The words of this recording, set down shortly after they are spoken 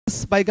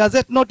by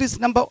Gazette Notice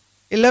number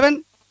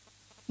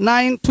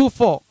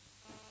 11924,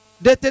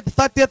 dated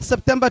 30th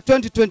September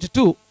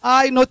 2022,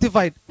 I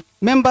notified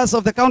members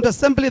of the County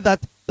Assembly that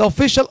the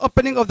official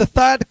opening of the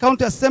 3rd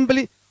County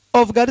Assembly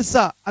of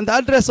Garissa and the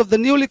address of the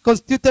newly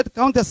constituted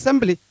County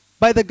Assembly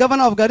by the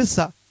Governor of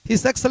Garissa,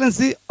 His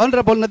Excellency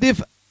Honorable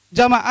Nathif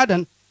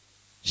Jamaa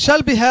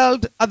shall be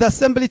held at the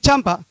Assembly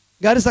Chamber,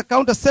 Garissa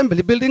County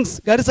Assembly Buildings,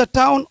 Garissa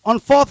Town on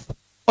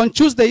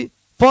Tuesday,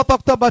 4th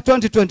October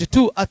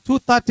 2022 at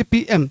 2:30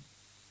 p.m.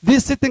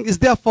 This sitting is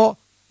therefore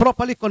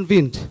properly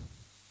convened.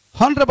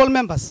 Honorable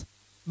members,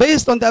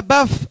 based on the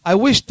above, I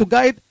wish to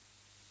guide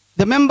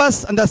the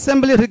members and the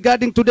Assembly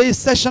regarding today's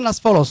session as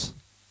follows: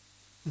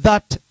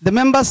 that the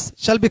members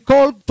shall be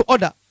called to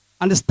order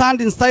and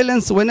stand in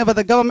silence whenever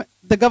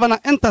the governor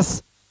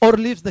enters or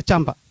leaves the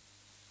chamber.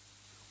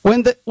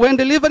 When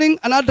delivering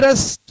an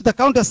address to the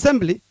County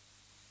Assembly,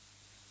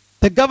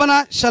 the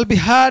governor shall be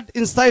heard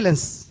in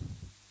silence,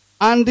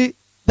 and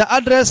the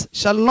address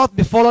shall not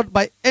be followed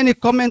by any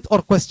comment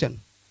or question.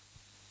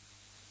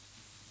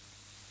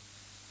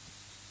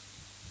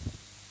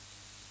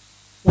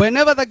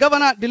 Whenever the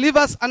governor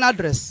delivers an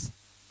address,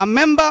 a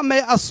member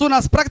may, as soon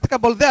as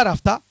practicable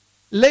thereafter,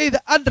 lay the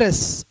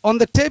address on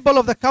the table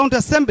of the County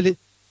Assembly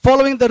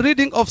following the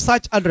reading of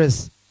such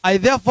address. I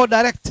therefore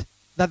direct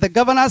that the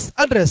governor's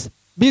address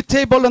be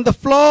tabled on the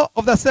floor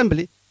of the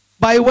Assembly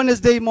by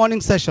Wednesday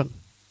morning session.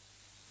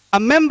 A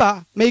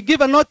member may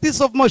give a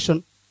notice of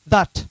motion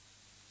that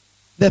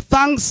the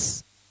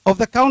thanks of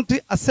the County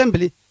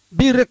Assembly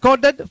be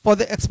recorded for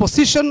the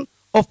exposition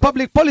of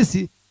public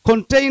policy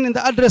contained in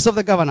the address of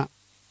the governor.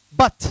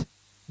 But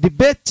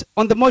debate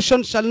on the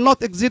motion shall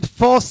not exceed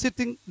 4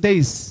 sitting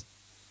days.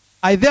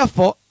 I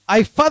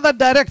further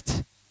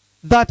direct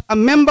that a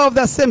member of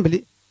the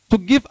Assembly to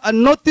give a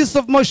notice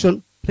of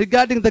motion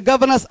regarding the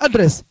governor's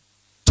address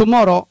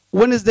tomorrow,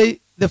 Wednesday,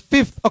 the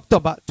 5th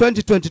October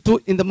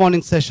 2022 in the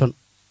morning session.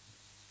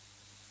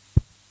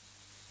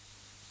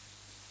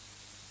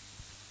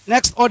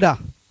 Next order.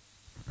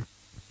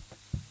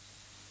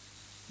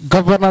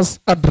 Governor's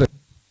address.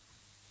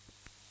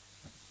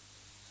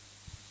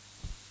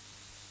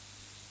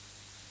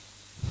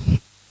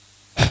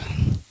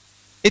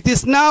 It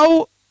is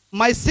now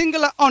my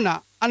singular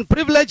honor and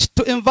privilege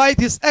to invite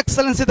His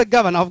Excellency the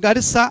Governor of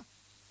Garissa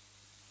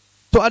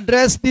to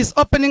address this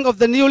opening of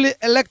the newly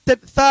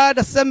elected 3rd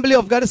Assembly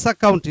of Garissa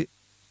County.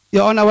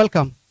 Your Honor,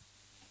 welcome.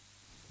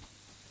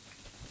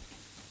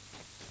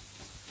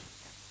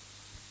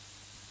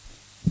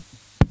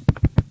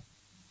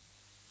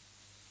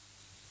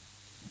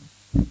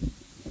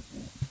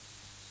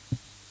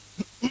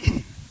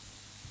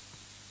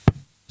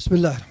 بسم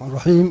الله الرحمن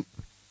الرحيم.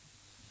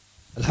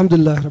 الحمد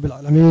لله رب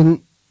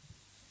العالمين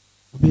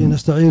وبه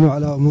نستعين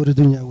على أمور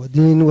الدنيا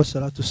والدين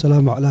والصلاة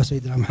والسلام على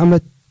سيدنا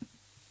محمد.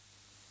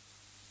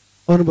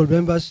 Honorable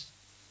members,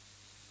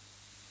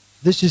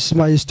 this is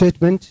my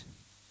statement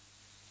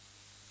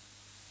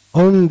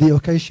on the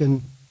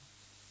occasion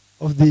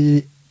of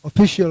the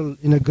official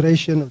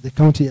inauguration of the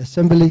County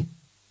Assembly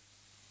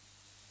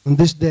on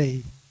this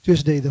day,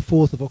 Tuesday the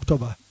 4th of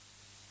October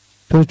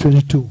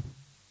 2022.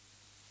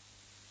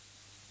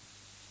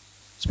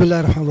 Bismillah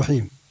ar-Rahman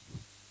ar-Rahim.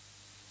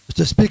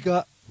 Mr.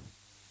 Speaker,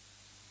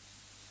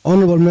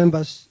 honorable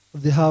members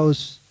of the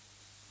House,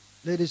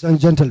 ladies and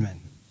gentlemen,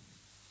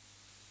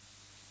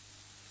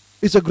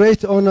 it's a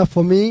great honor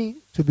for me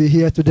to be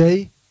here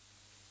today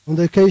on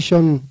the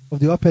occasion of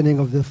the opening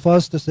of the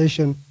first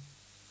session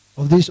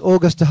of this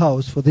August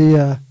House for the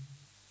year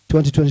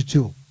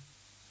 2022.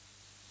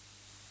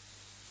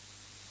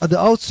 At the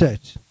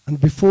outset,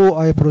 and before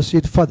I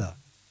proceed further,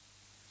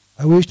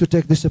 I wish to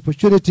take this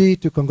opportunity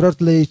to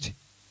congratulate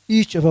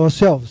each of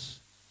ourselves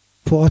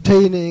for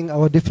attaining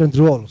our different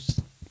roles.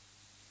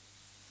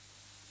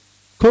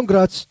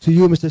 Congrats to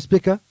you, Mr.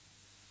 Speaker.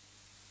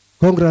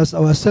 Congrats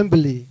our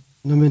Assembly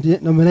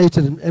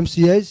nominated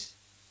MCAs,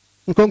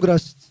 and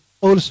congrats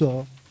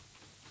also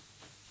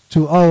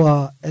to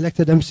our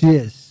elected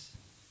MCAs.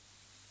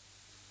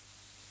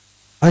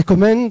 I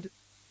commend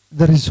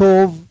the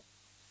resolve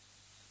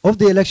of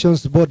the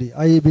elections body,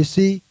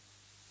 IEBC,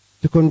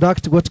 to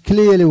conduct what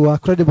clearly were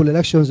credible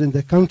elections in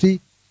the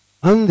county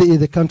and in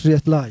the country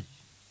at large.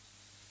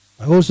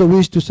 I also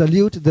wish to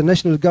salute the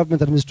National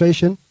Government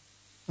Administration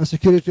and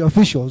security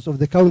officials of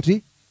the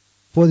county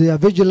for their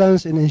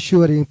vigilance in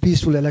ensuring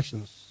peaceful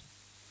elections.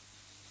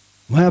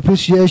 My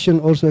appreciation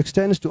also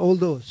extends to all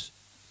those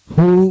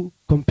who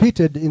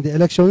competed in the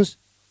elections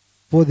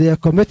for their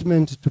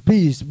commitment to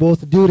peace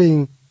both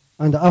during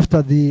and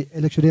after the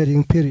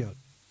electioneering period.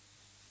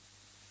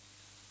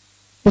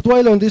 But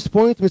while on this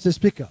point, Mr.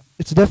 Speaker,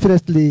 it's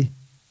definitely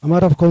a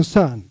matter of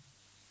concern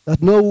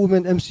that no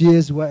women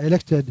MCAs were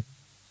elected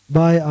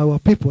by our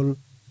people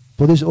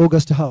for this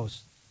August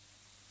House.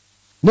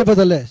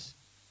 Nevertheless,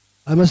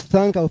 I must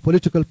thank our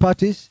political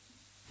parties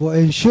for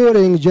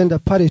ensuring gender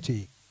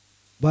parity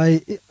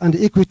and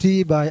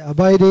equity by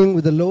abiding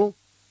with the law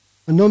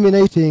and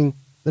nominating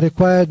the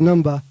required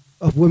number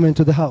of women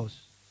to the House.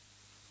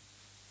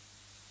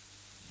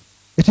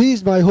 It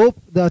is my hope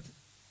that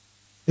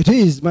It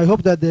is my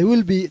hope that there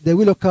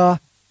will occur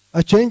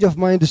a change of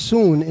mind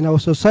soon in our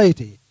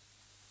society,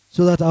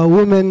 so that our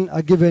women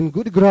are given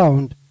good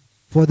ground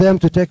for them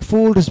to take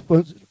full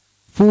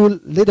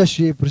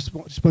leadership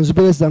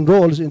responsibilities and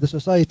roles in the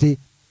society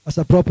as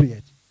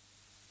appropriate.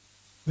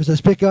 Mr.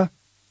 Speaker,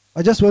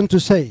 I just want to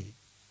say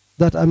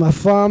that I'm a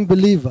firm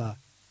believer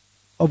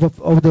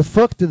of the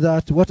fact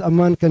that what a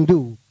man can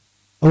do,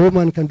 a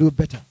woman can do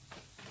better.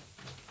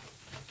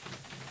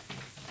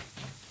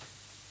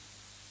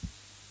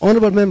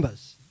 Honorable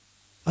members,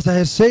 as I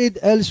have said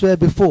elsewhere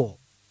before,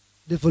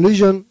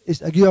 devolution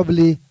is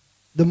arguably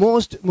the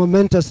most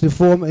momentous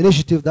reform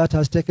initiative that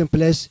has taken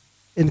place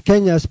in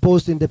Kenya's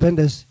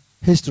post-independence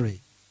history.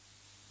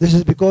 This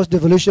is because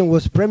devolution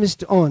was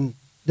premised on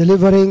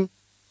delivering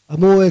a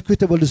more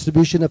equitable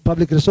distribution of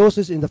public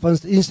resources in the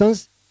first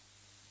instance,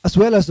 as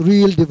well as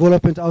real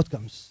development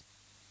outcomes.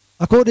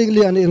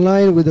 Accordingly, and in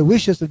line with the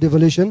wishes of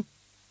devolution,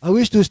 I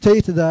wish to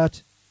state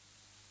without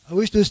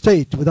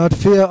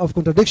fear of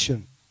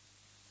contradiction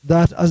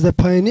that as the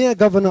pioneer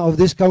governor of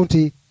this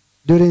county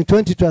during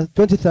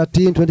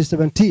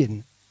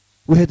 2013-2017,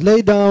 we had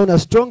laid down a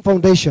strong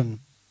foundation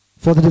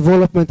for the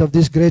development of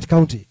this great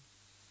county.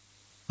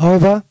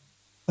 However,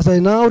 as I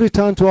now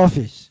return to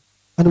office,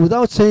 and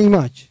without saying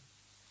much,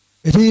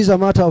 it is a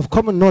matter of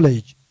common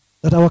knowledge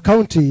that our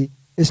county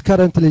is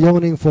currently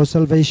yearning for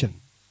salvation.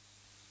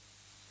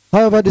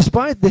 However,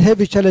 despite the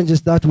heavy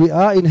challenges that we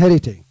are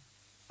inheriting,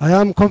 I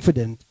am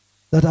confident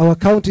that our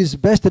county's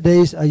best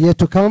days are yet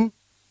to come,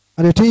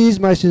 and it is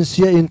my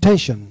sincere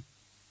intention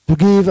to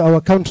give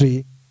our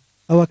county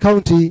a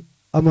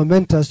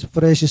momentous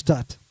fresh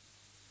start.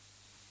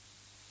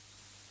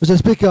 Mr.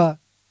 Speaker,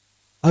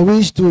 I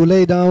wish to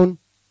lay down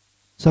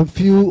some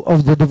few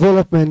of the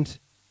development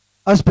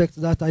aspects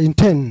that I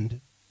intend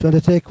to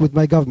undertake with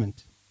my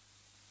government.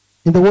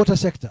 In the water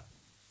sector,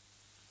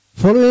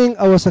 following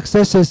our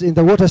successes in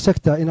the water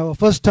sector in our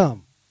first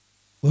term,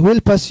 we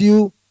will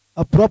pursue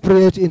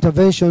appropriate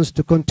interventions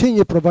to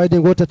continue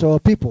providing water to our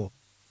people,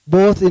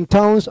 both in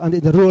towns and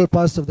in the rural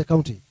parts of the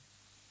county.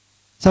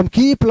 Some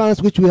key plans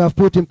which we have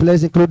put in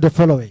place include the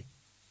following: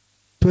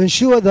 to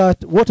ensure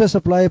that water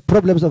supply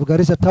problems of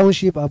Garissa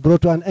Township are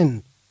brought to an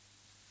end.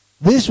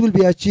 This will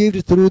be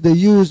achieved through the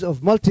use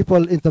of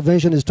multiple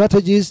intervention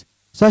strategies,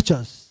 such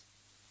as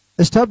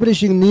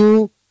establishing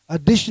new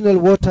additional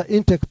water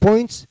intake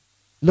points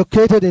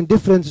located in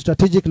different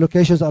strategic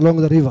locations along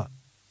the river.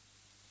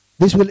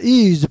 This will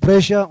ease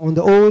pressure on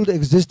the old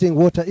existing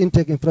water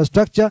intake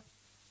infrastructure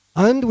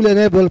and will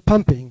enable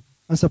pumping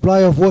and supply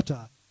of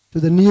water to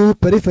the new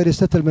periphery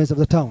settlements of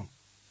the town.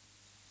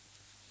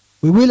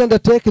 We will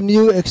undertake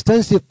new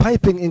extensive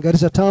piping in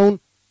Garissa town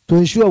to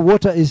ensure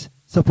water is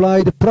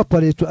supplied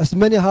properly to as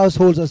many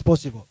households as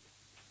possible.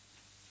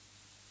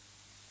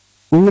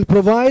 We will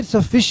provide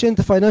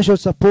sufficient financial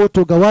support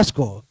to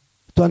Gawasco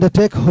to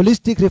undertake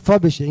holistic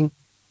refurbishing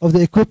of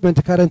the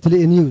equipment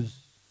currently in use.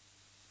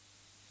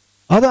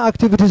 Other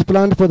activities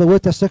planned for the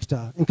water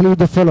sector include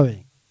the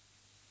following: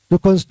 to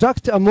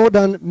construct a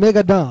modern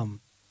mega dam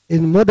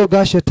in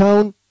Modogashe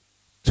town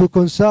to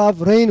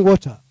conserve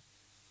rainwater.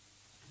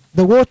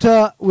 The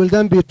water will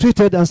then be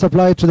treated and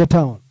supplied to the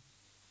town.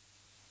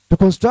 To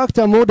construct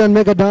a modern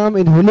mega dam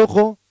in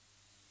Huloko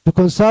to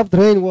conserve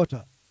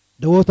rainwater.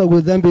 The water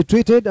will then be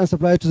treated and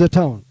supplied to the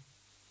town.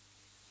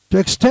 To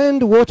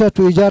extend water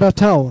to Ijara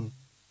town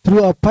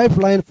through a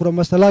pipeline from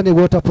Masalani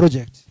water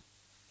project.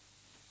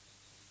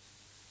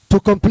 To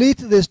complete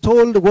the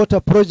stalled water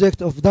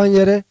project of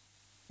Danyere,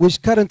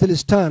 which currently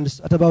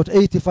stands at about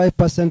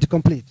 85%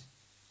 complete.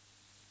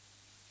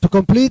 To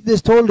complete the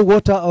stalled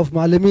water of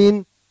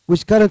Malimin,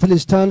 which currently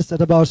stands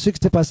at about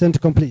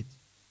 60% complete.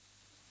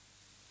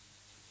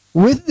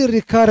 With the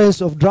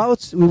recurrence of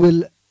droughts, we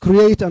will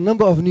create a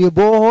number of new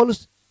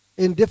boreholes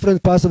in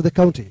different parts of the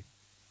county.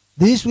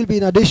 This will be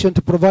in addition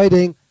to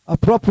providing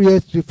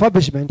appropriate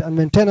refurbishment and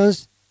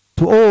maintenance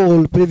to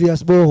all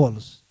previous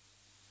boreholes.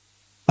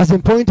 As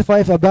in point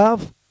 5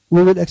 above,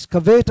 we will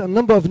excavate a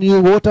number of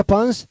new water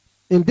ponds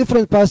in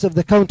different parts of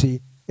the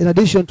county, in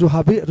addition to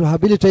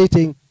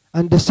rehabilitating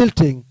and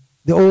desilting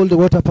the old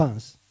water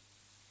ponds.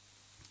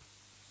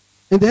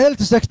 In the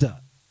health sector,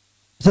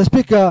 Mr.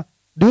 Speaker,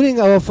 during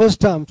our first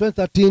term,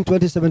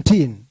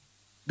 2013-2017,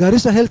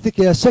 Garissa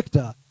healthcare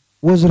sector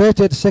was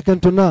rated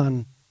second to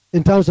none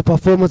in terms of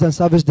performance and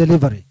service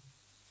delivery.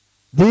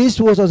 This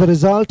was as a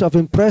result of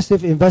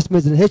impressive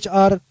investments in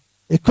HR,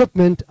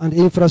 equipment, and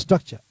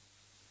infrastructure.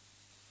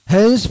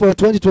 Hence, for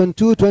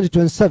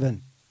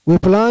 2022-2027, we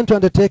plan to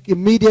undertake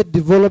immediate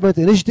development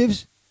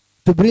initiatives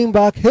to bring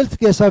back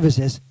healthcare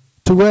services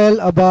to well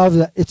above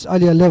its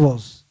earlier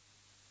levels.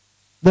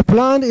 The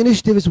planned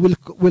initiatives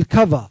will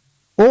cover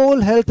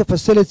all health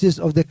facilities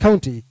of the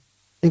county,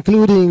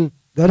 including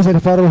Garissa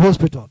Referral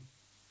Hospital.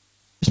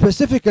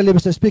 Specifically,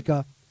 Mr.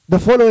 Speaker, the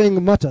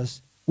following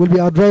matters will be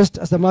addressed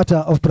as a matter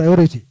of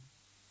priority.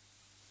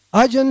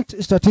 Urgent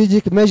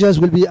strategic measures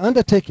will be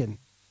undertaken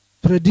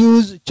to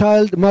reduce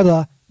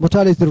child-mother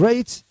mortality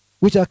rates,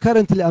 which are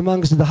currently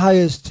amongst the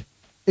highest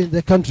in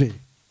the country.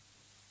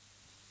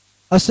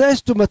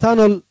 Access to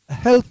maternal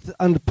health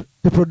and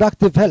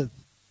reproductive health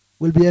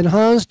will be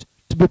enhanced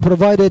to be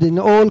provided in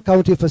all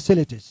county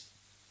facilities.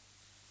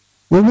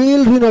 We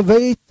will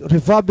renovate,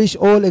 refurbish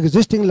all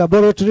existing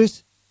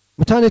laboratories,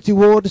 maternity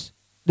wards,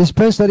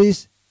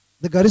 dispensaries,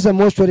 the Garissa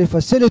mortuary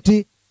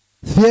facility,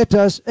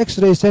 theaters,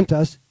 X-ray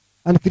centers,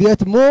 and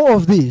create more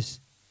of these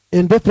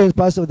in different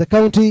parts of the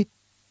county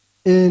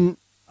in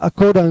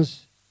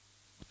accordance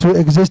to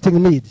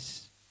existing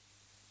needs.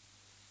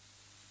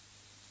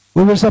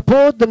 We will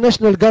support the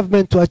national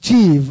government to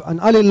achieve an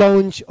early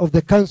launch of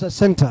the cancer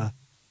center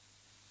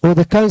or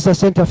the cancer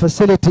center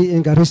facility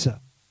in Garissa.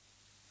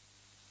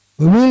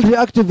 We will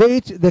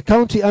reactivate the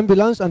county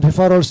ambulance and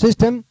referral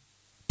system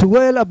to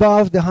well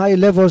above the high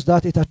levels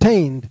that it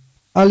attained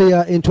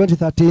earlier in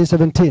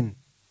 2013-17.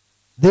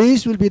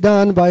 This will be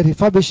done by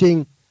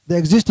refurbishing the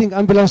existing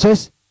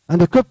ambulances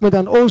and equipment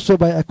and also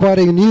by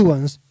acquiring new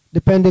ones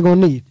depending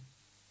on need.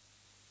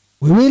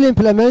 We will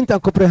implement a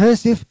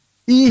comprehensive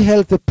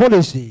e-health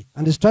policy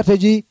and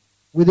strategy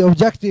with the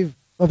objective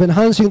of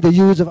enhancing the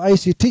use of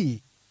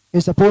ICT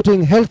in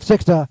supporting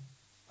healthcare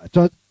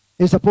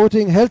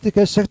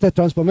sector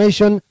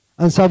transformation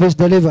and service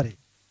delivery.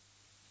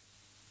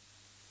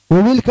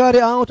 We will carry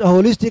out a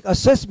holistic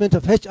assessment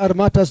of HR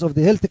matters of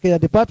the healthcare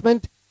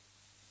department,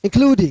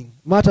 including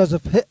matters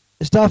of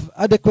staff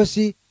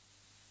adequacy,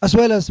 as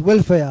well as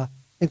welfare,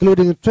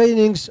 including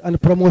trainings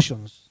and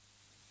promotions.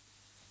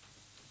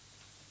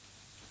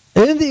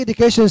 In the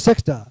education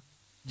sector,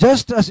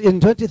 just as in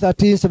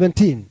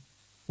 2013-17,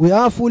 we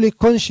are fully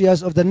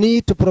conscious of the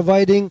need to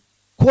providing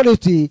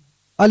quality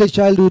early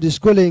childhood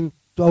schooling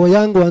to our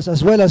young ones,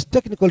 as well as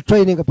technical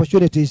training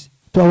opportunities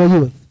to our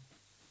youth.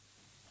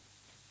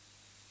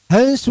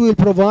 Hence, we will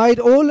provide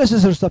all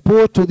necessary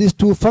support to these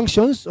two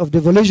functions of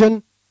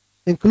devolution,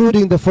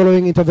 including the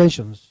following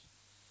interventions.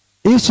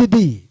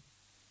 ECD.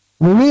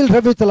 We will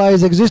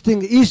revitalize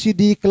existing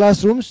ECD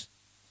classrooms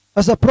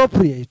as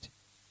appropriate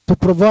to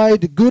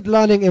provide good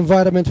learning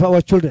environment for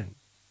our children.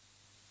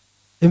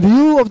 In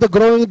view of the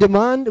growing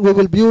demand, we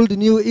will build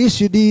new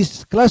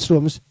ECD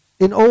classrooms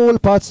in all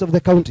parts of the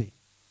county.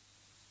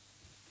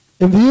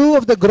 In view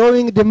of the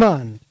growing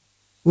demand,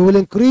 we will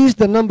increase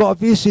the number of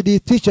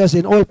ECD teachers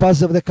in all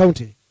parts of the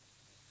county.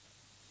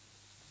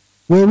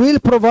 We will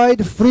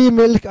provide free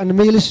milk and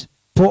meals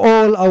for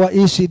all our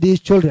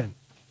ECD children.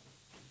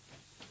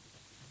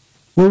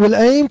 We will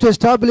aim to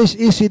establish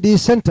ECD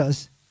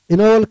centers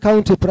in all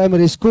county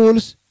primary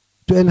schools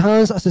to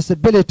enhance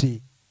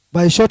accessibility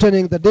by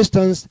shortening the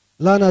distance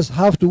learners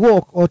have to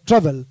walk or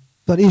travel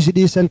to an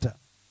ECD center.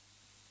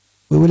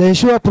 We will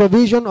ensure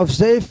provision of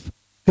safe,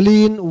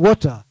 clean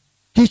water,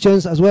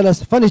 kitchens, as well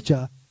as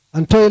furniture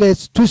and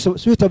toilets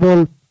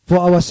suitable for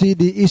our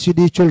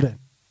ECD children.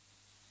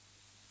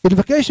 In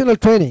vocational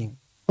training,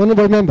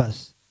 honorable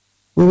members,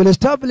 we will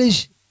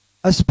establish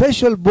a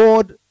special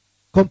board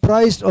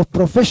comprised of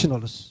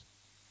professionals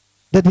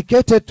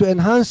dedicated to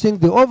enhancing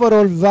the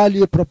overall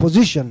value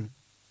proposition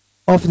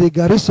of the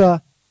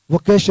Garissa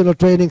Vocational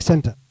Training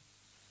Center.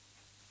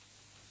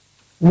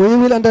 We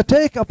will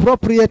undertake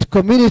appropriate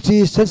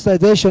community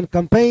sensitization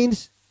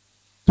campaigns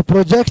to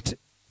project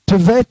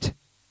TVET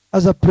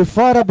as a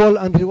preferable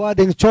and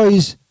rewarding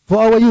choice for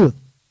our youth.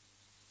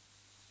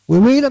 We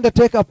will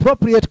undertake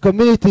appropriate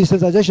community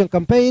sensitization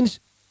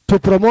campaigns to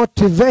promote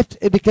TVET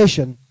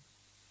education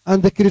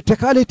and the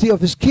criticality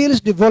of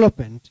skills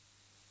development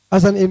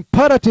as an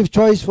imperative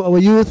choice for our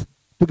youth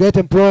to get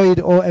employed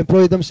or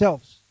employ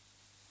themselves.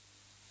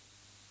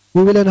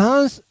 We will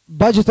enhance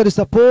budgetary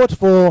support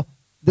for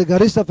the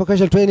Garissa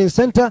Vocational Training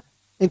Center,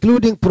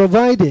 including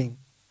providing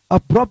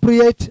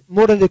appropriate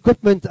modern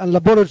equipment and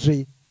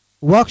laboratory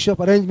workshop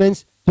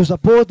arrangements to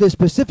support the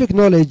specific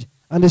knowledge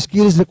and the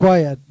skills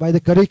required by the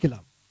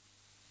curriculum.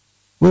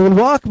 We will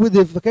work with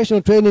the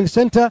Vocational Training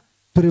Center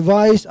to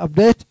revise,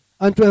 update,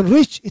 and to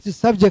enrich its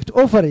subject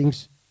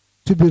offerings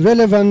to be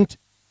relevant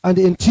and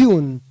in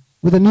tune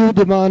with the new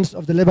demands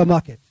of the labor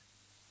market.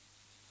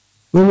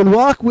 We will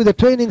work with the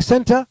training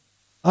center,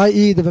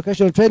 i.e. the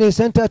Vocational Training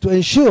Center, to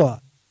ensure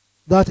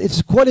that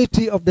its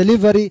quality of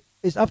delivery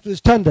is up to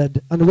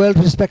standard and well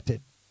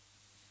respected.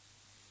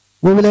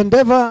 We will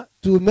endeavor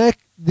to make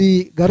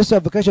the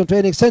Garissa Vocational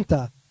Training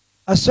Center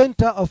a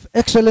center of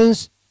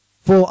excellence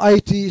for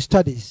IT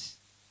studies.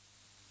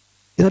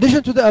 In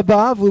addition to the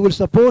above, we will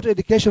support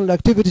educational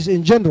activities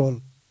in general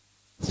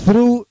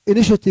through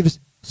initiatives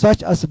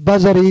such as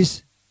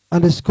bursaries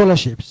and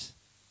scholarships.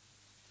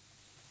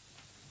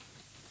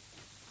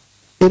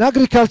 In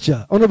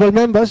agriculture, honorable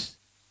members,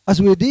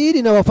 as we did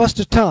in our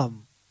first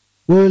term,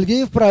 we will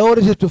give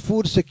priority to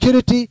food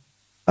security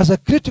as a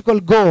critical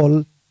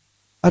goal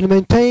and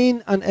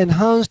maintain an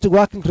enhanced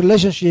working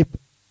relationship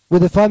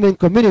with the farming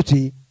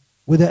community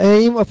with the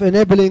aim of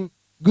enabling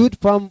good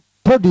farm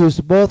produce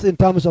both in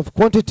terms of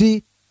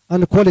quantity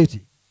and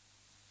quality.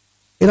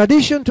 In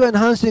addition to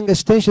enhancing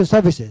extension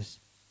services,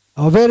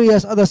 our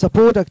various other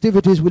support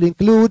activities will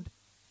include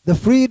the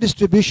free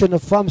distribution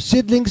of farm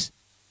seedlings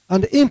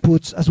and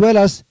inputs, as well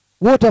as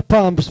water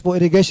pumps for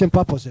irrigation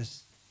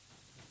purposes.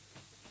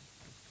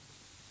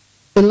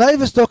 In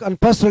livestock and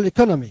pastoral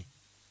economy,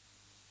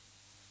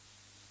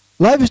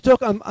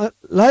 livestock and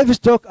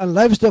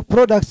livestock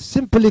products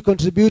simply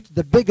contribute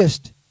the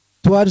biggest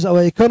towards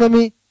our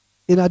economy,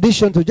 in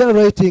addition to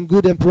generating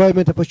good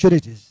employment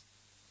opportunities.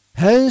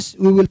 Hence,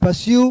 we will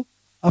pursue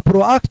a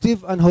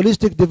proactive and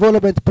holistic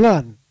development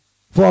plan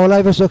for our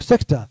livestock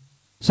sector,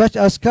 such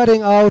as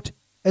carrying out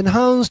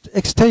enhanced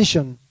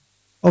extension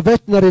of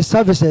veterinary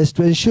services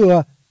to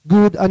ensure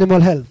good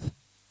animal health.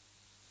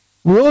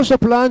 We also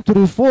plan to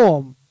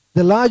reform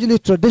the largely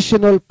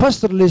traditional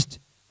pastoralist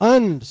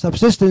and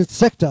subsistence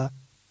sector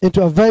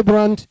into a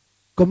vibrant,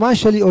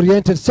 commercially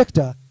oriented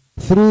sector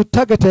through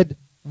targeted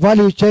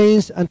value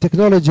chains and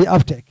technology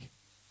uptake.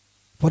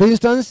 For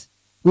instance,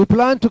 we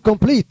plan to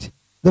complete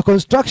the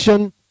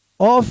construction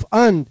of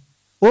and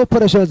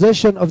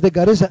operationalization of the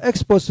Garissa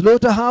Export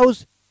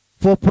Slaughterhouse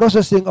for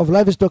processing of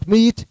livestock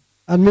meat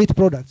and meat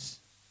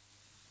products.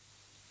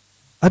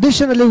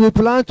 Additionally, we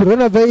plan to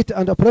renovate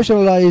and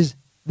operationalize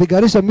the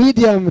Garissa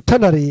Medium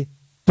Tannery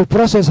to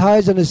process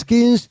hides and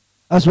skins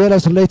as well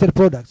as related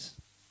products.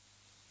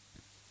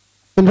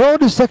 In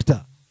road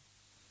sector,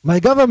 my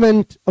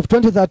government of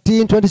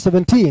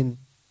 2013-2017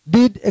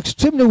 did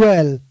extremely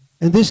well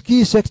in this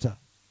key sector,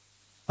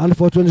 and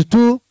for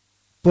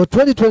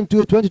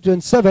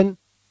 2022-2027,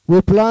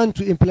 we plan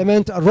to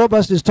implement a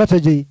robust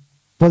strategy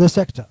for the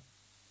sector.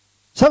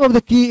 Some of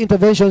the key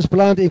interventions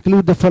planned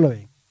include the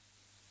following.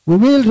 We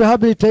will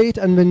rehabilitate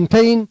and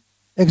maintain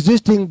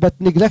existing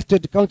but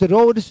neglected county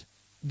roads,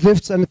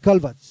 drifts and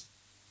culverts.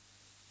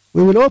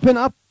 We will open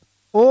up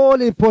all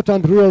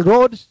important rural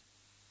roads.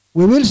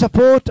 We will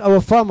support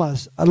our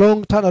farmers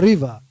along Tana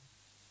River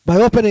by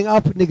opening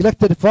up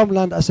neglected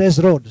farmland access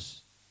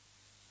roads.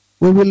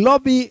 We will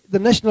lobby the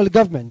national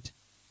government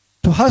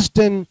to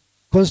hasten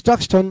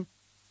construction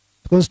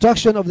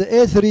of the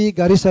A3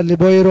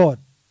 Garissa-Liboy Road.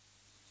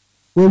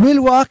 We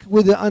will work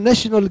with the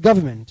national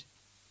government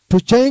to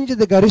change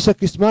the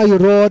Garissa-Kismayu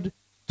Road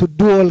to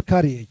dual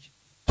carriage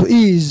to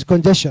ease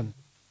congestion.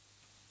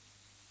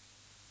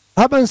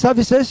 Urban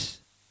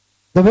services,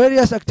 the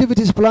various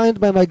activities planned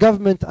by my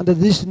government under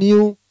this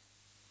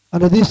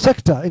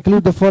sector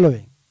include the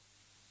following.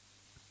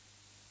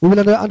 We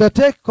will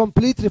undertake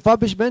complete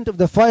refurbishment of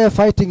the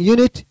firefighting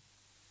unit,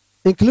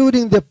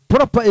 including the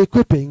proper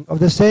equipping of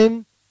the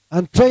same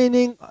and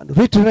training and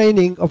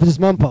retraining of its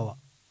manpower.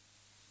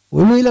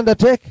 We will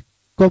undertake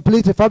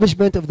complete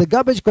refurbishment of the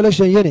garbage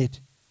collection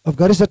unit of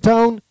Garissa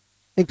Town,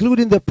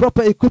 including the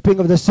proper equipping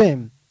of the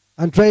same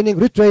and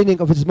retraining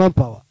of its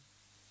manpower.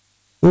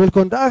 We will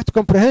conduct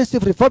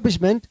comprehensive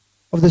refurbishment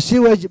of the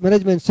sewage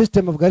management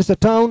system of Garissa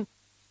Town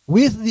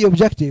with the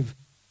objective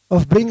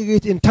of bringing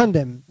it in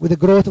tandem with the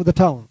growth of the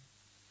town.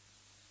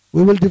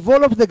 We will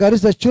develop the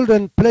Garissa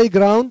Children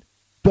Playground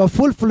to a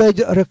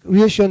full-fledged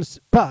recreation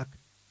park,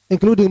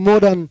 including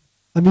modern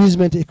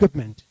amusement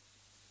equipment.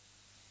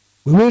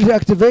 We will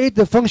reactivate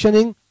the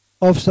functioning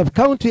of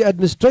sub-county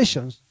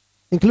administrations,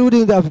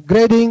 including the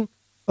upgrading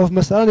of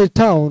Masalani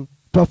Town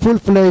to a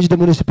full-fledged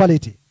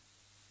municipality.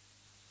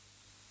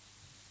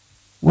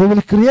 We will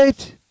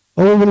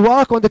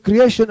work on the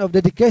creation of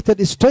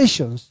dedicated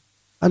stations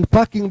and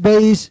parking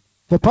bays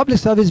for public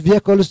service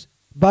vehicles,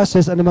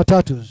 buses and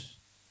matatus.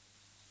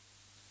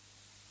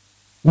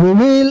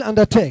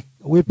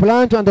 We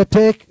plan to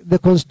undertake the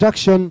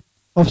construction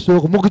of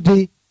Souk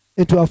Mugdi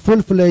into a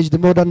full-fledged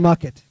modern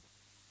market.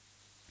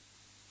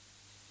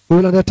 We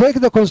will undertake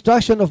the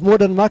construction of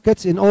modern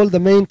markets in all the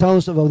main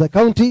towns of the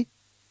county,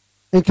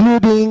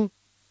 including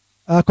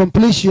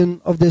completion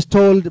of the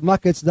stalled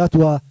markets that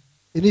were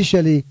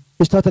initially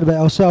started by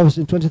ourselves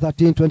in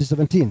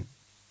 2013-2017.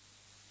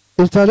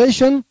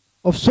 Installation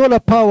of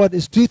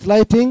solar-powered street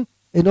lighting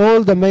in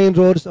all the main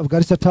roads of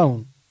Garissa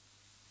Town.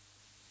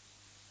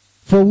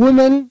 For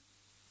women,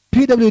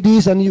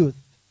 PWDs and youth.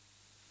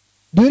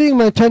 During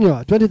my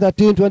tenure,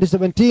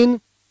 2013-2017,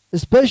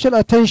 special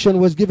attention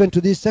was given to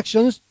these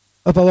sections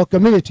of our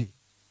community.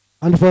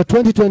 And for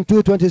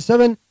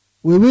 2022-27,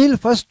 we will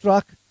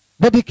fast-track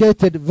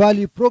dedicated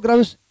value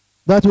programs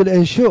that will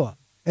ensure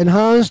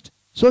enhanced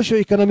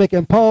socio-economic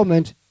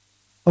empowerment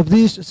of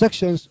these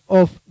sections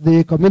of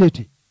the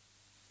community.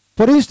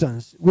 For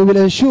instance, we will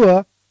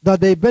ensure that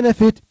they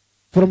benefit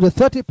from the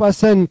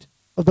 30%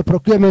 of the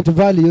procurement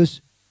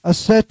values as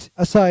set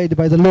aside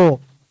by the law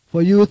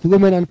for youth,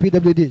 women and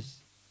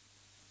PWDs.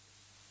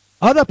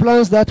 Other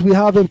plans that we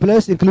have in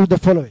place include the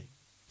following.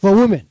 For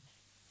women,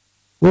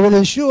 we will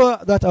ensure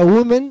that our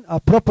women are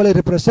properly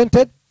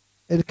represented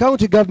in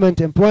county government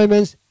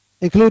employments,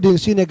 including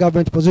senior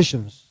government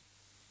positions.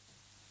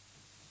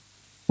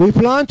 We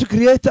plan to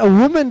create a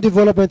women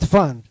development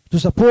fund to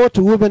support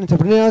women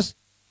entrepreneurs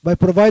by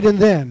providing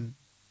them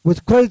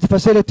with credit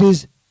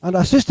facilities and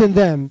assisting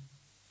them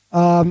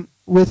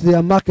with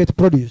their market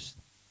produce.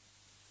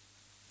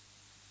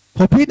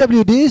 For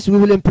PWDs, we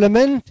will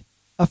implement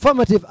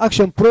affirmative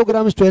action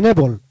programs to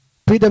enable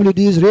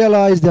PWDs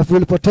realize their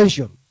full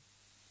potential.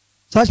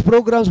 Such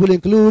programs will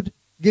include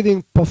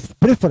giving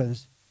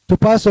preference to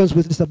persons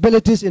with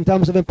disabilities in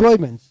terms of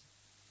employment.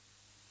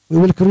 We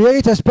will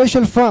create a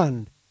special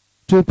fund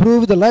to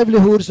improve the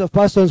livelihoods of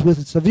persons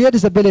with severe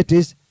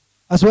disabilities,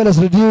 as well as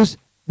reduce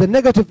the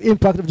negative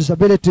impact of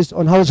disabilities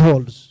on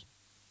households.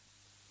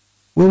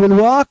 We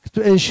will work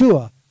to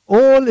ensure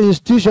all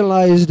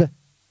institutionalized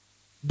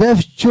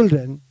deaf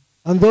children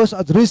and those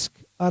at risk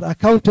are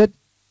accorded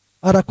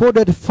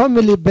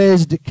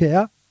family-based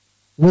care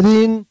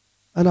within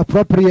an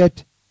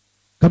appropriate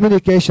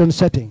communication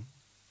setting.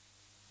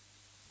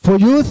 For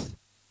youth,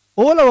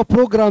 all our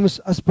programs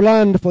as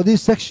planned for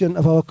this section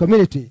of our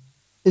community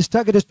is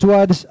targeted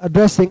towards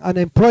addressing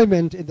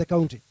unemployment in the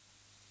county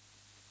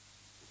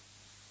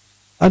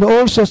and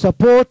also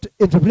support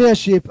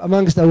entrepreneurship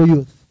amongst our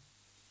youth.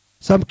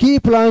 Some key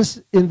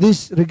plans in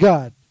this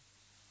regard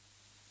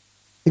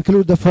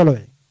include the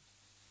following.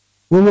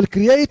 We will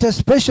create a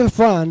special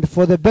fund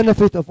for the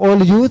benefit of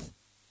all youth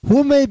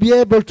who may be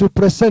able to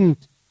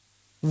present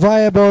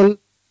viable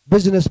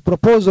business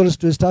proposals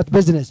to start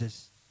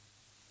businesses.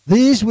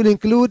 These will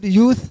include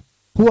youth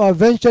who are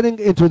venturing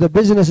into the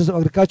businesses of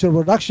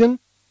agricultural production,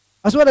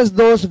 as well as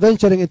those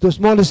venturing into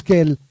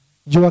small-scale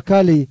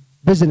Juakali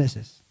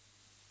businesses.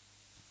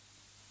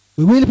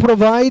 We will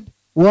provide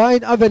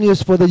wide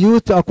avenues for the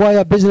youth to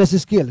acquire business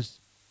skills.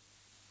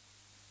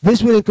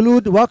 This will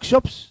include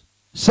workshops,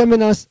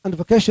 seminars, and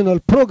vocational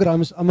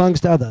programs,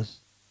 amongst others.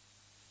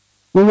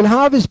 We will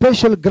have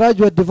special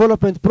graduate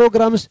development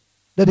programs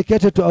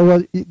dedicated to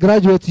our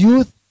graduate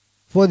youth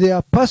for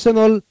their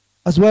personal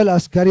as well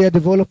as career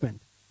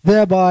development,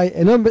 thereby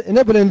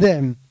enabling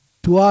them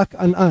to work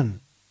and earn.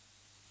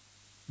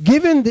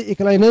 Given the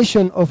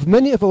inclination of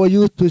many of our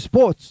youth to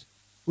sports,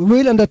 we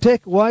will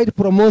undertake wide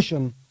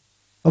promotion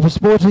of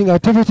sporting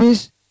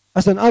activities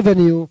as an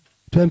avenue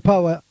to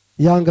empower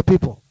younger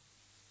people.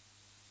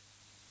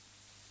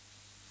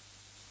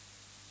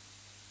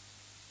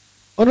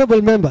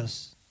 Honorable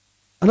members,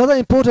 another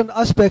important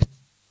aspect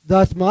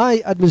that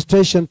my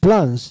administration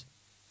plans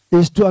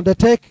is to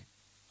undertake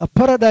a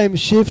paradigm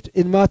shift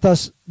in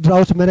matters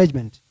drought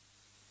management.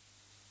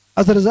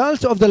 As a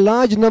result of the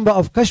large number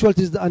of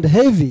casualties and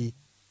heavy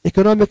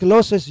economic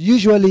losses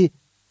usually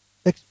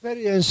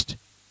experienced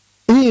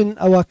in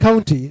our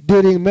county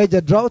during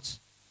major droughts,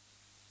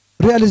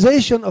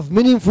 realization of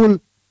meaningful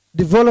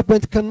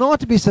development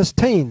cannot be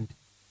sustained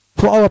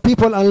for our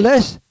people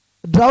unless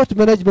drought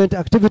management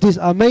activities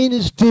are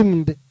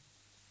mainstreamed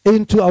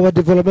into our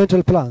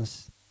developmental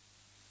plans.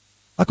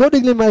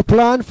 Accordingly, my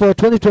plan for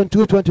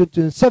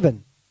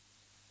 2022-2027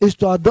 is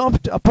to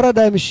adopt a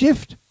paradigm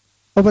shift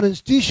of an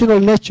institutional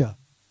nature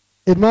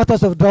in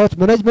matters of drought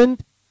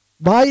management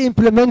by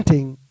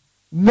implementing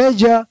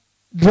major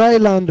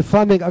dryland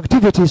farming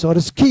activities or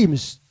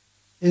schemes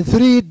in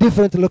 3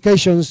 different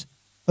locations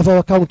of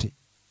our county.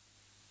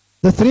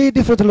 The 3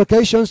 different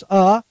locations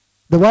are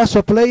the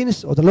Waso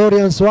Plains or the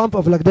Lorian Swamp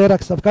of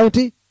Lagdera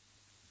Sub-County,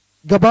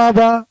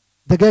 Gababa,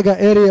 the Gega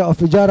area of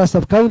Ijara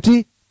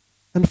Sub-County,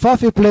 and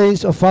Fafi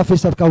Plains of Fafi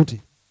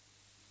Sub-County.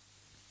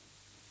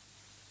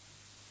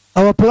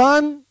 Our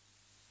plan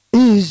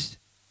is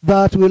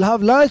that we'll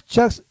have large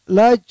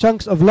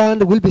chunks of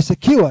land will be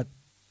secured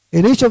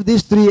in each of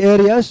these 3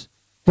 areas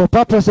for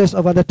purposes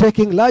of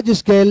undertaking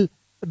large-scale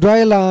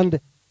dryland,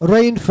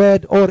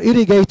 rain-fed or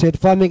irrigated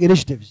farming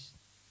initiatives.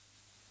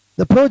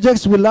 The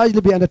projects will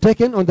largely be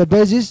undertaken on the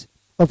basis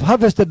of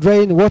harvested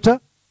rain water,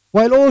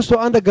 while also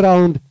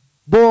underground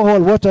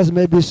borehole waters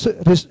may be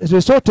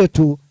resorted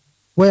to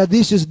where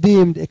this is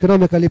deemed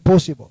economically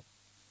possible.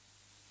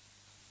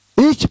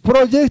 Each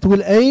project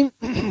will aim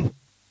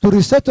to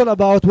resettle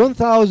about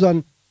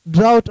 1,000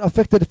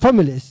 drought-affected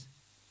families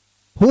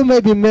who may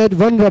be made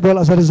vulnerable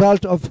as a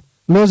result of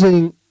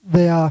losing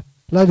their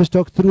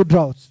livestock through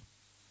droughts.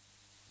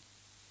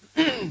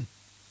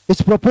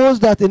 It's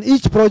proposed that in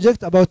each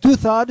project, about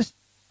 2/3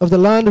 of the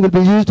land will be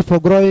used for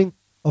growing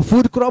of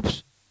food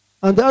crops,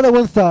 and the other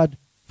 1/3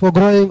 for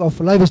growing of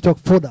livestock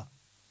fodder.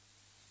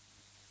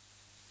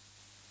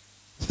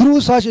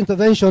 Through such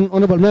intervention,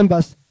 honorable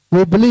members,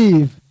 we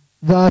believe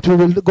that we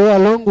will go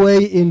a long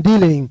way in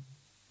dealing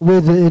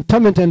with the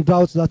intermittent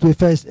droughts that we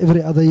face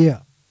every other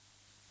year.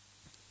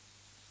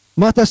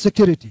 Matter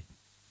security.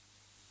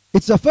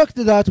 It's a fact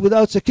that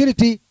without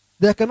security,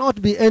 there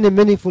cannot be any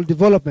meaningful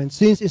development,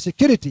 since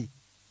insecurity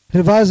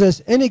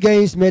reverses any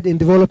gains made in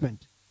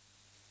development.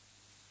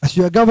 As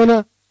your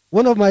governor,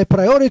 one of my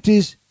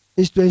priorities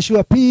is to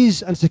ensure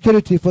peace and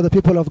security for the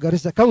people of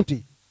Garissa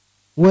County,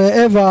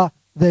 wherever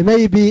they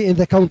may be in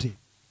the county.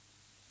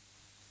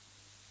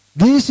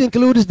 This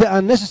includes the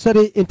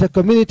unnecessary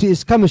inter-community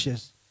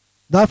skirmishes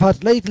that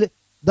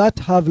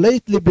have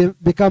lately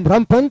become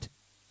rampant,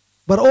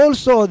 but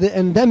also the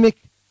endemic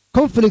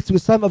conflicts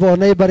with some of our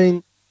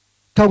neighboring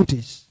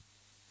counties.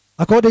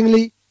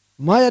 Accordingly,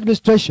 my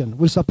administration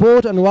will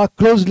support and work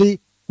closely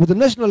with the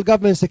national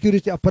government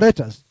security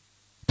apparatus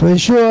to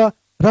ensure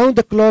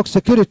round-the-clock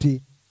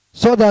security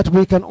so that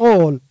we can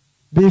all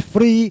be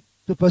free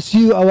to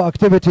pursue our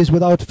activities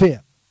without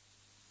fear.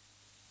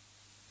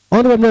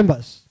 Honorable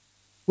members,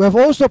 we have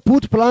also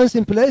put plans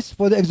in place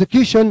for the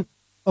execution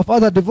of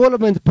other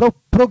development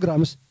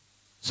programs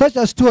such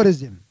as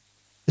tourism,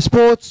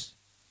 sports,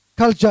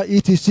 culture,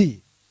 etc.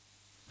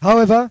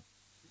 However,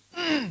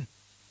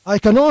 I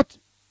cannot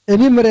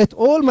enumerate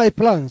all my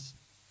plans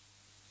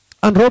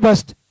and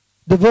robust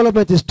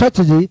development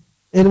strategy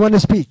in one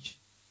speech.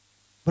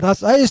 But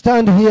as I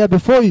stand here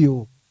before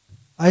you,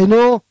 I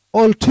know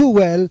all too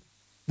well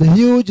the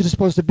huge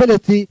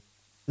responsibility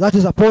that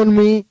is upon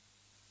me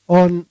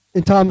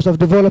in terms of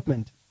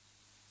development.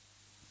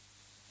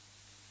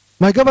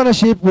 My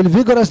governorship will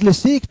vigorously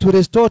seek to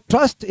restore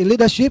trust in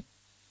leadership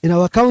in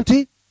our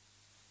county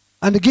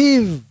and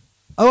give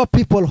our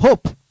people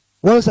hope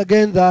once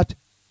again that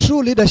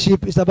true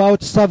leadership is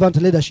about servant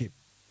leadership.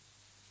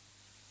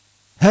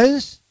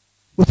 Hence,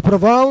 with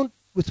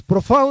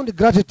profound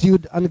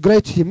gratitude and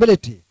great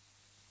humility,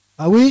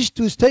 I wish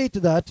to state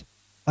that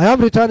I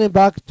am returning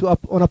back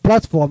on a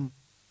platform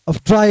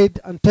of tried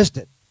and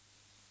tested.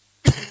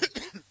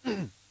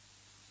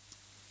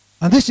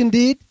 And this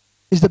indeed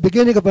is the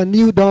beginning of a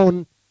new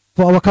dawn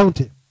for our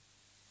county.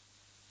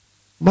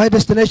 My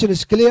destination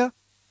is clear.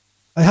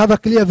 I have a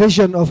clear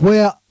vision of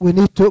where we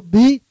need to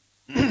be.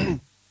 And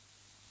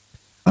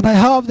I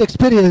have the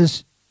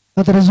experience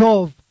and the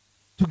resolve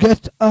to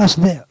get us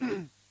there.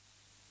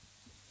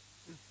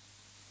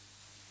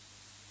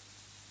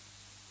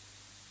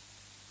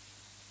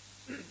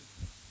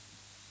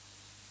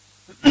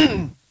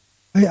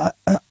 I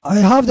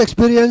have the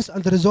experience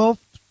and the resolve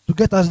to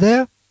get us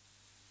there.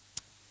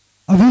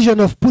 A vision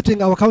of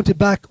putting our county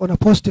back on a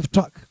positive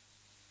track.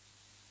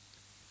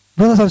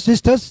 Brothers and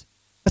sisters,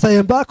 as I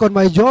embark on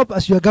my job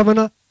as your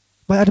governor,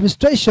 my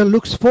administration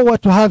looks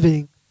forward to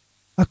having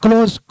a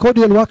close,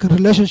 cordial working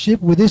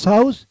relationship with this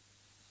house,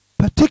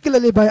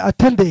 particularly by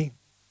attending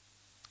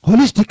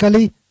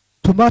holistically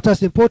to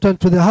matters important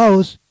to the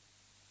house,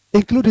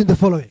 including the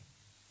following: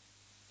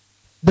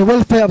 the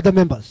welfare of the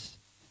members,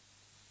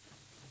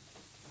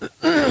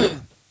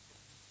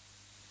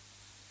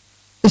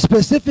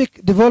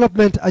 specific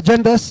development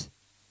agendas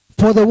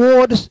for the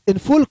wards in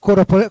full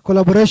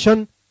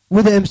collaboration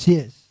with the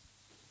MCAs.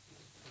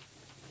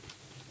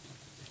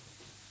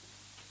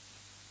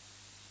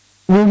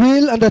 We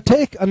will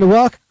undertake and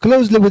work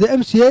closely with the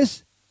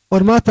MCAs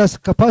on matters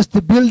capacity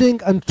building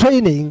and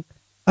training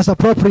as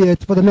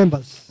appropriate for the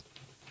members.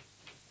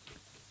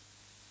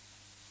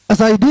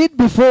 As I did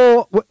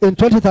before in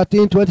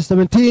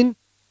 2013-2017,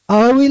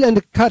 I will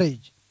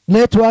encourage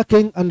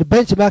networking and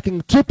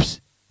benchmarking trips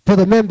for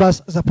the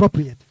members as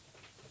appropriate.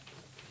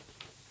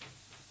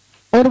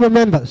 Honorable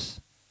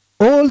members,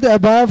 all the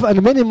above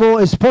and many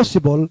more is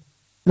possible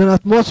in an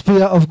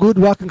atmosphere of good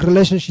working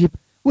relationship,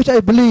 which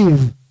I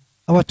believe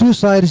our two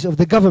sides of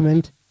the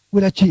government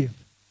will achieve.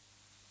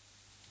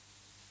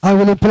 I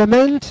will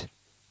implement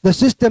the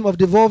system of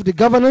devolved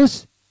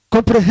governance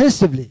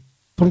comprehensively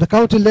from the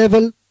county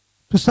level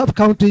to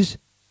sub-counties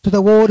to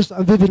the wards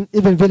and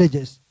even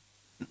villages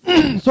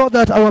so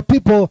that our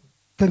people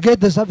can get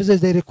the services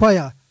they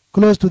require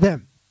close to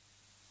them.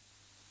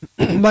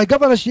 My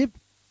governorship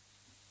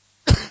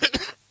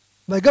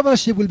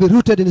will be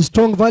rooted in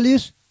strong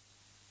values,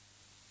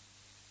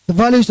 the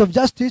values of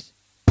justice,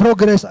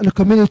 progress, and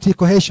community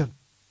cohesion.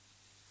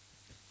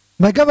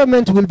 My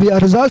government will be a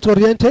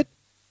result-oriented,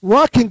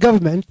 working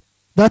government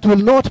that will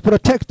not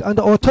protect and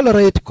or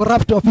tolerate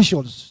corrupt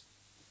officials.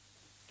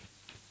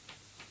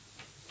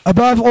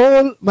 Above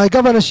all, my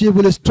governorship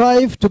will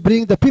strive to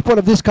bring the people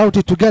of this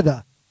county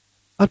together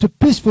and to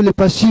peacefully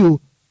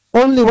pursue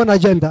only one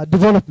agenda: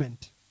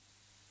 development.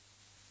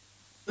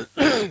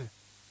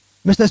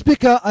 Mr.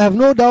 Speaker, I have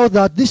no doubt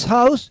that this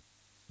House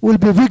will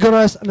be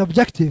vigorous and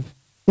objective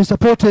in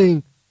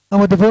supporting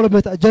our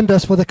development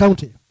agendas for the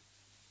county.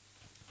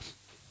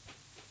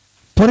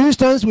 For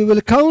instance, we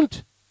will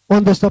count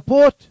on the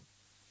support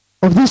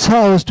of this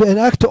House to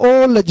enact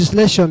all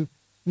legislation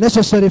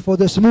necessary for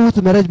the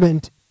smooth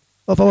management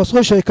of our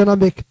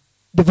socio-economic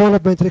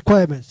development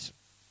requirements.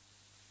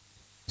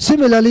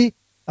 Similarly,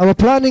 our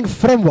planning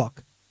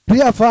framework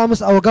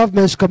reaffirms our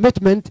government's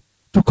commitment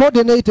to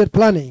coordinated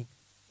planning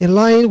in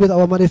line with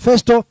our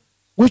manifesto,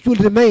 which will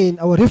remain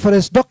our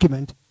reference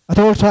document at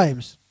all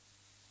times.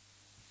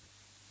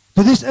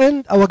 To this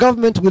end, our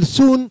government will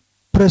soon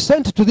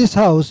present to this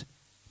House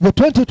the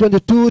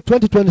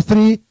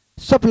 2022-2023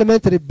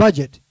 supplementary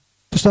budget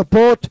to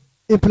support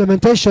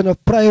implementation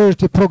of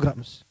priority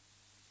programs.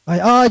 I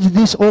urge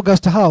this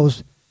august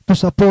House to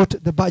support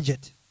the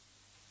budget.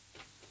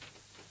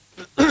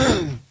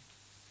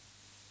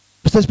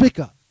 Mr.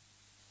 Speaker,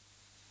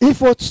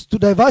 efforts to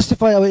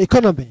diversify our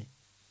economy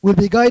will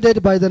be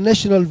guided by the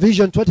National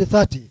Vision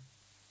 2030,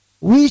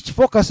 which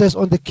focuses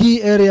on the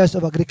key areas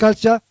of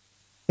agriculture,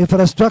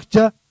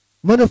 infrastructure,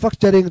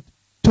 manufacturing,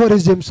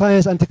 tourism,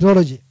 science, and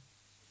technology.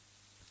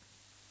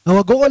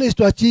 Our goal is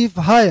to achieve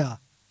higher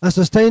and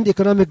sustained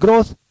economic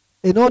growth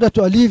in order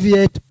to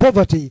alleviate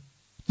poverty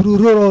through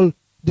rural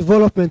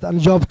development and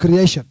job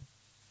creation.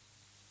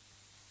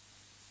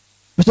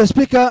 Mr.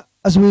 Speaker,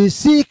 as we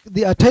seek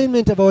the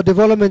attainment of our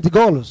development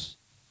goals,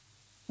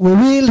 we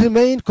will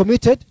remain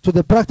committed to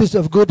the practice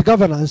of good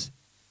governance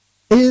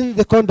in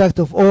the conduct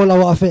of all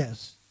our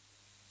affairs.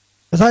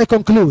 As I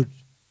conclude,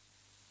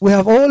 we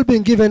have all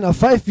been given a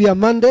 5-year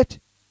mandate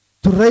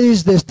to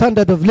raise the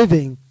standard of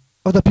living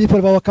of the people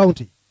of our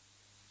county.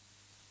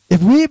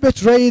 If we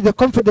betray the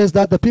confidence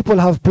that the people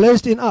have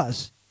placed in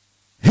us,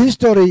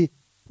 history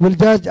will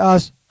judge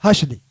us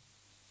harshly.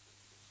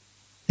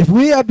 If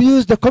we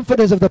abuse the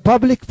confidence of the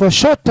public for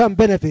short-term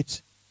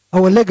benefits,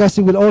 our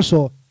legacy will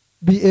also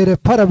be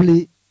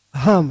irreparably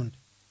harmed.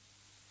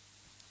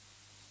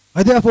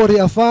 I therefore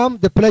reaffirm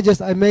the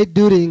pledges I made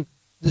during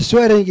the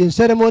swearing-in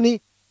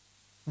ceremony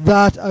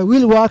that I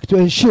will work to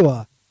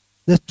ensure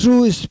the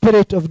true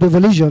spirit of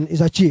devolution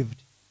is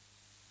achieved.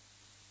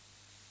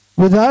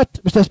 With that,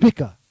 Mr.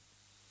 Speaker,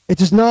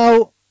 it is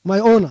now my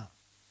honor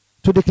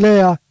to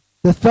declare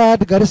the 3rd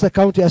Garissa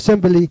County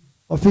Assembly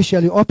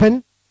officially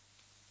open.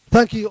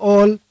 Thank you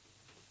all,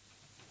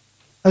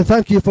 and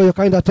thank you for your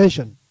kind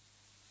attention.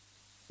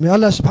 May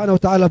Allah subhanahu wa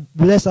ta'ala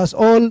bless us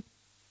all,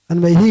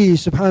 and may He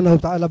subhanahu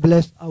wa ta'ala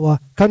bless our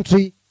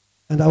country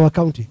and our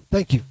county.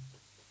 Thank you.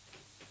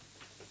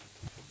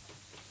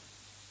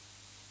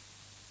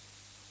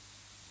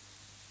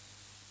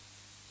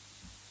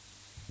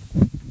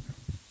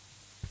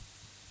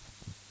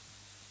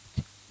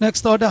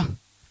 Next order.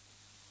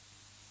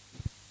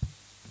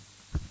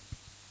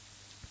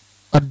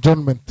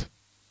 Adjournment.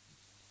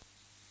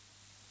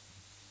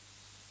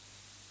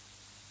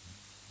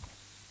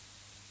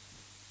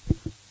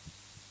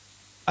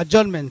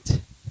 Adjournment.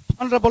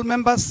 Honorable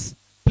members,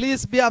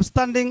 please be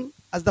upstanding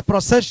as the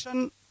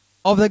procession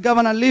of the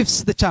governor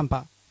leaves the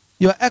chamber.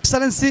 Your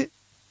Excellency,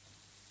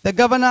 the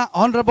governor,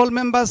 honorable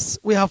members,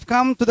 we have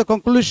come to the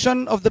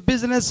conclusion of the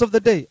business of the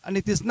day, and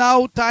it is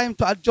now time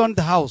to adjourn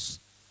the House.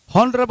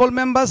 Honorable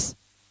members,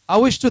 I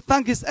wish to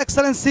thank His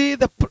Excellency,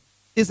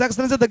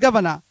 the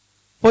Governor,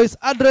 for his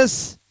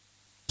address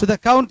to the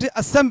County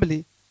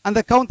Assembly and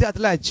the county at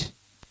large.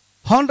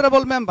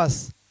 Honorable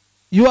members,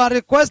 you are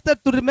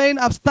requested to remain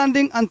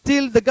upstanding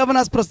until the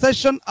Governor's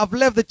procession have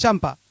left the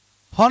chamber.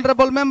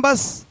 Honorable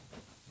members,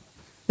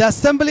 the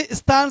Assembly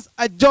stands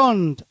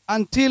adjourned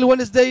until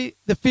Wednesday,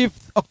 the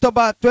 5th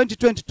October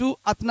 2022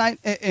 at 9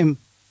 a.m.